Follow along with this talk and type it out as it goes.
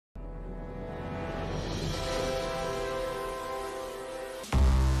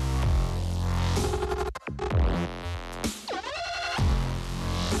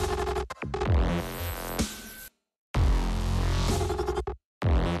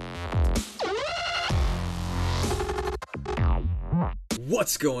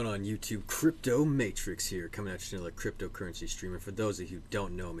What's going on YouTube? Crypto Matrix here, coming at you another cryptocurrency streamer. For those of you who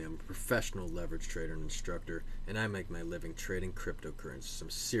don't know me, I'm a professional leverage trader and instructor, and I make my living trading cryptocurrency, some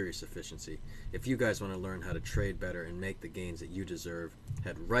serious efficiency. If you guys want to learn how to trade better and make the gains that you deserve,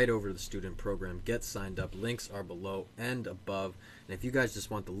 head right over to the student program, get signed up. Links are below and above. And if you guys just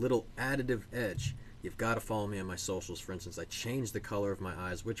want the little additive edge, you've got to follow me on my socials. For instance, I changed the color of my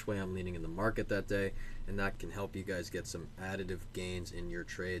eyes, which way I'm leaning in the market that day, and that can help you guys get some additive gains in your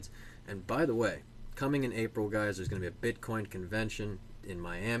trades. And by the way, coming in April, guys, there's going to be a Bitcoin convention in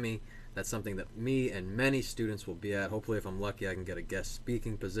Miami. That's something that me and many students will be at. Hopefully, if I'm lucky, I can get a guest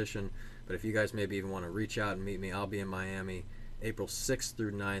speaking position. But if you guys maybe even want to reach out and meet me, I'll be in Miami April 6th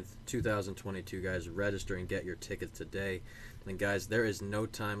through 9th, 2022, guys. Register and get your tickets today. And guys, there is no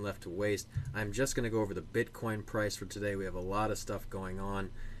time left to waste. I'm just going to go over the Bitcoin price for today. We have a lot of stuff going on.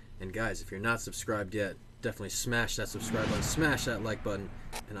 And guys, if you're not subscribed yet, definitely smash that subscribe button, smash that like button,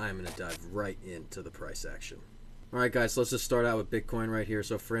 and I'm going to dive right into the price action. Alright guys, so let's just start out with Bitcoin right here.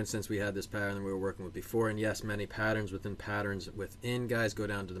 So for instance, we had this pattern that we were working with before, and yes, many patterns within, guys. Go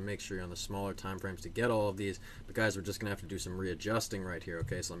down to make sure you're on the smaller time frames to get all of these. But guys, we're just going to have to do some readjusting right here.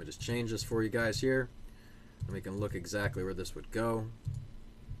 Okay, so let me just change this for you guys here, and we can look exactly where this would go.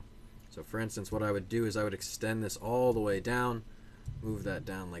 So for instance, what I would do is I would extend this all the way down, move that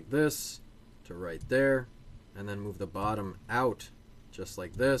down like this to right there, and then move the bottom out just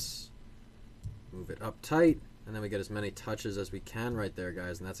like this, move it up tight, and then we get as many touches as we can right there,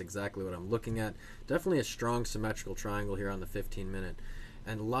 guys, and that's exactly what I'm looking at. Definitely a strong symmetrical triangle here on the 15-minute,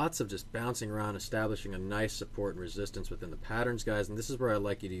 and lots of just bouncing around, establishing a nice support and resistance within the patterns, guys. And this is where I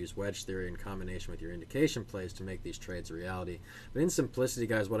like you to use wedge theory in combination with your indication plays to make these trades a reality. But in simplicity,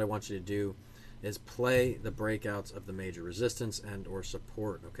 guys, what I want you to do is play the breakouts of the major resistance and or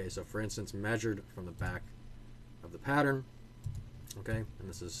support. Okay, so for instance, measured from the back of the pattern, okay, and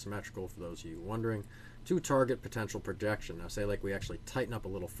this is symmetrical for those of you wondering, to target potential projection. Now say like we actually tighten up a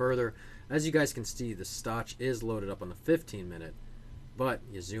little further. As you guys can see, the stotch is loaded up on the 15-minute, but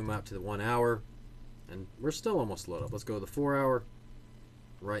you zoom out to the 1 hour, and we're still almost loaded up. Let's go to the 4 hour,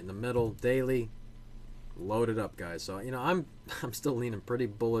 right in the middle, daily, loaded up, guys. So, you know, I'm still leaning pretty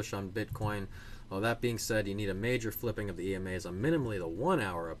bullish on Bitcoin. Well, that being said, you need a major flipping of the EMAs on minimally the 1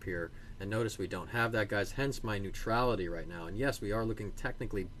 hour up here. And notice we don't have that, guys, hence my neutrality right now. And yes, we are looking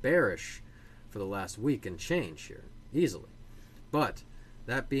technically bearish for the last week and change here, easily. But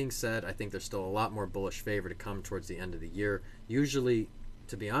that being said, I think there's still a lot more bullish favor to come towards the end of the year. Usually,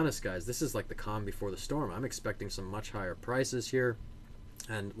 to be honest, guys, this is like the calm before the storm. I'm expecting some much higher prices here,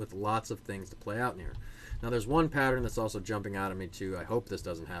 and with lots of things to play out in here. Now there's one pattern that's also jumping out at me too. I hope this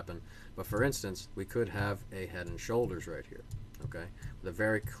doesn't happen, but for instance, we could have a head and shoulders right here, okay, with a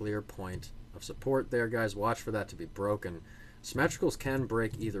very clear point of support there, guys. Watch for that to be broken. Symmetricals can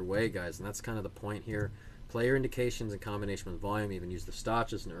break either way, guys, and that's kind of the point here. Player indications in combination with volume, even use the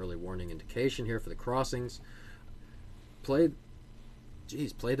stotch as an early warning indication here for the crossings. Play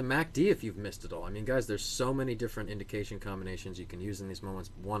the MACD if you've missed it all. I mean, guys, there's so many different indication combinations you can use in these moments.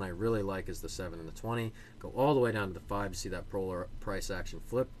 One I really like is the 7 and the 20. Go all the way down to the 5 to see that polar price action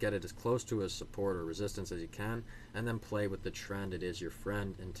flip. Get it as close to a support or resistance as you can, and then play with the trend. It is your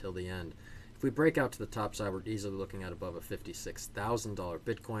friend until the end. If we break out to the top side, we're easily looking at above a $56,000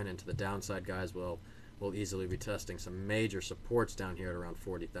 Bitcoin, and to the downside, guys, we'll easily be testing some major supports down here at around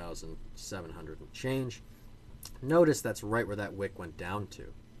 40,700 and change. Notice that's right where that wick went down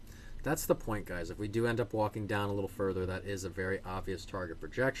to. That's the point, guys. If we do end up walking down a little further, that is a very obvious target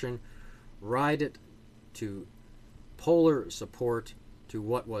projection. Ride it to polar support, to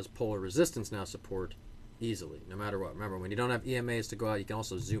what was polar resistance, now support, easily, no matter what. Remember, when you don't have EMAs to go out, you can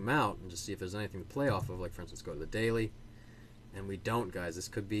also zoom out and just see if there's anything to play off of, like for instance, go to the daily. And we don't, guys. This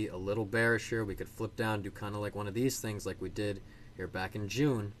could be a little bearish here. We could flip down, do kind of like one of these things like we did here back in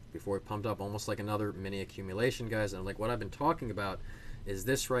June before we pumped up, almost like another mini accumulation, guys. And like what I've been talking about is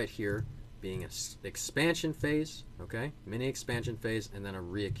this right here being an expansion phase, okay, mini expansion phase, and then a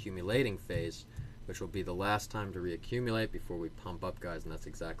reaccumulating phase, which will be the last time to reaccumulate before we pump up, guys. And that's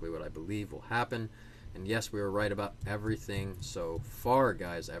exactly what I believe will happen. And yes, we were right about everything so far,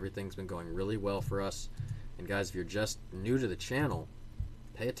 guys. Everything's been going really well for us. And guys, if you're just new to the channel,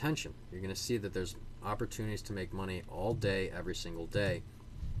 pay attention. You're going to see that there's opportunities to make money all day, every single day.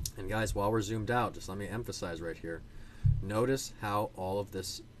 And guys, while we're zoomed out, just let me emphasize right here, notice how all of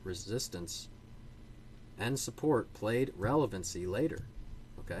this resistance and support played relevancy later.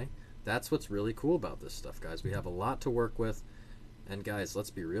 Okay, that's what's really cool about this stuff, guys. We have a lot to work with, and guys, let's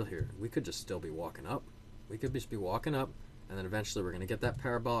be real here. We could just still be walking up. We could just be walking up, and then eventually we're going to get that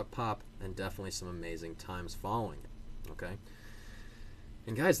parabolic pop and definitely some amazing times following it. Okay,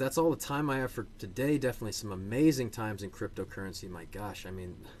 And guys, that's all the time I have for today. Definitely some amazing times in cryptocurrency. My gosh, I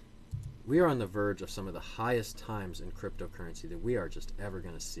mean, we are on the verge of some of the highest times in cryptocurrency that we are just ever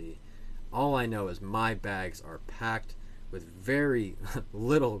going to see. All I know is my bags are packed with very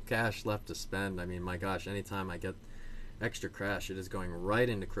little cash left to spend. I mean, my gosh, anytime I get extra cash, it is going right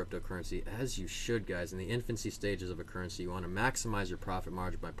into cryptocurrency, as you should, guys. In the infancy stages of a currency, you want to maximize your profit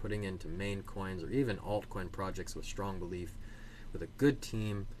margin by putting into main coins or even altcoin projects with strong belief, with a good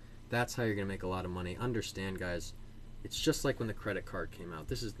team. That's how you're going to make a lot of money. Understand, guys, it's just like when the credit card came out.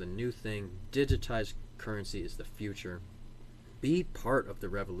 This is the new thing. Digitized currency is the future. Be part of the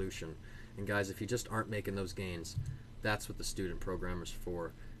revolution. And guys, if you just aren't making those gains, that's what the student program is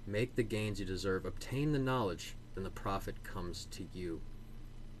for. Make the gains you deserve. Obtain the knowledge. Then the profit comes to you.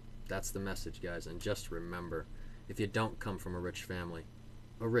 That's the message, guys. And just remember, if you don't come from a rich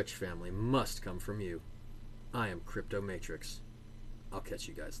family must come from you. I am Crypto Matrix. I'll catch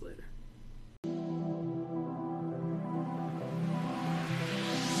you guys later.